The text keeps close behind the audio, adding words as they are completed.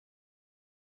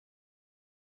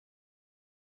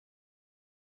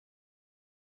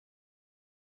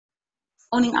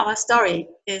owning our story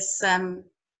is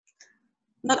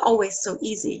not always so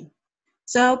easy.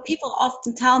 So people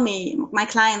often tell me, my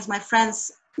clients, my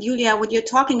friends, Julia, what you're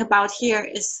talking about here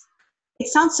is, it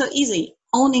sounds so easy,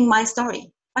 owning my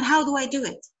story, but how do I do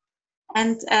it?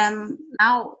 And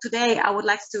now today I would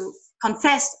like to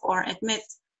confess or admit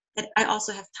that I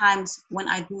also have times when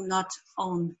I do not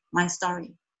own my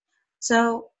story.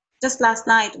 So just last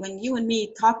night when you and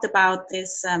me talked about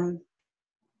this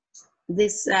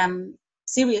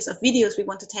series of videos we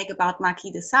want to take about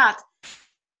Marquis de Sade,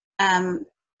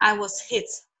 I was hit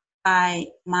by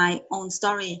my own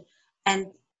story, and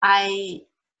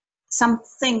some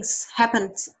things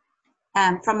happened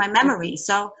from my memory.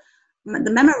 So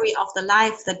the memory of the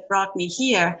life that brought me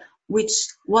here, which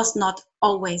was not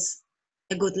always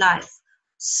a good life.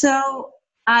 So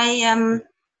I'm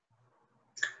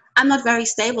not very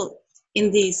stable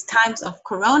in these times of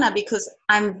Corona because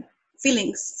I'm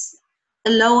feeling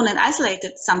alone and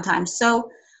isolated sometimes.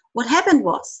 So what happened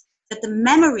was that the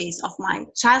memories of my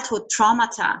childhood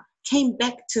traumata came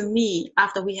back to me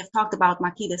after we have talked about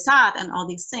Marquis de Sade and all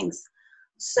these things.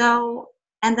 So,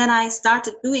 and then I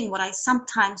started doing what I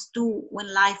sometimes do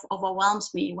when life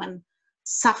overwhelms me, when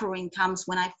suffering comes,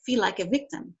 when I feel like a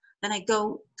victim. Then I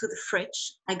go to the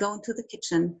fridge, I go into the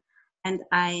kitchen, and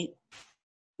I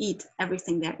eat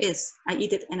everything there is. I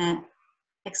eat it in an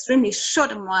extremely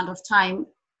short amount of time,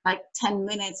 like 10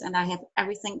 minutes, and I have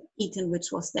everything eaten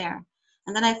which was there.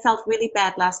 And then I felt really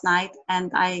bad last night,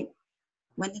 and I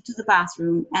went into the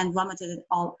bathroom and vomited it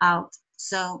all out.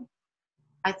 So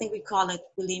I think we call it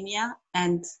bulimia.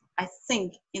 And I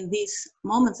think in these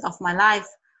moments of my life,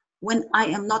 when I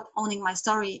am not owning my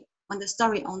story, when the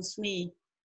story owns me,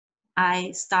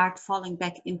 I start falling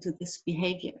back into this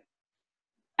behavior.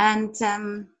 And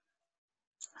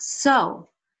so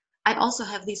I also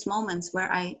have these moments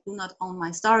where I do not own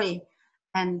my story.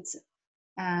 And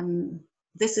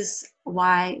this is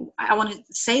why I want to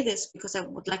say this, because I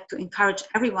would like to encourage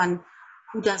everyone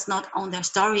who does not own their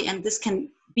story. And this can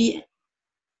be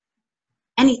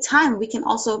any time. We can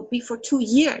also be for 2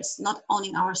 years not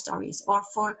owning our stories, or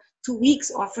for 2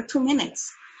 weeks, or for 2 minutes.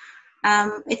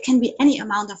 It can be any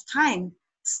amount of time.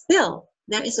 Still,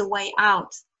 there is a way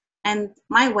out. And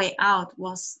my way out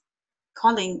was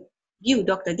calling you,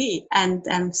 Dr. D,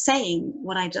 and saying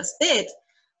what I just did,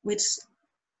 which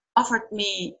offered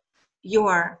me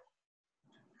your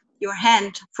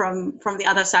hand from the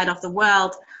other side of the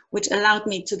world, which allowed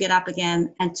me to get up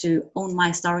again and to own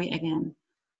my story again.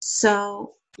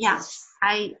 So yeah,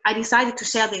 I decided to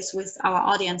share this with our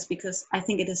audience because I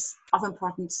think it is of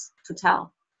importance to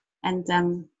tell. And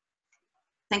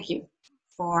thank you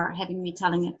for having me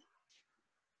telling it.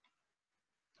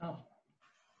 Oh,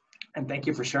 and thank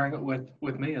you for sharing it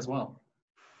with me as well.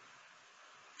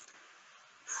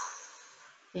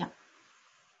 Yeah.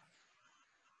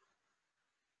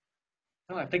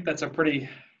 No, I think that's a pretty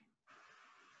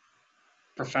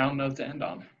profound note to end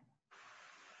on.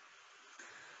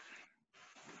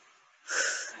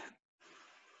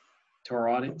 To our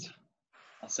audience,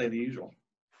 I'll say the usual.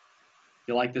 If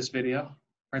you like this video,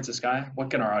 Princess Gaia, what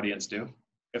can our audience do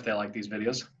if they like these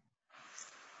videos?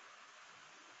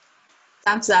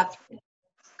 Thumbs up,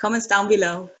 comments down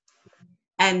below,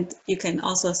 and you can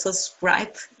also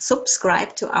subscribe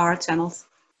to our channels.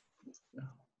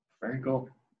 Very cool.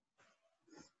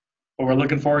 Well, we're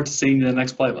looking forward to seeing you in the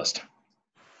next playlist.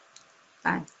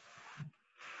 Bye.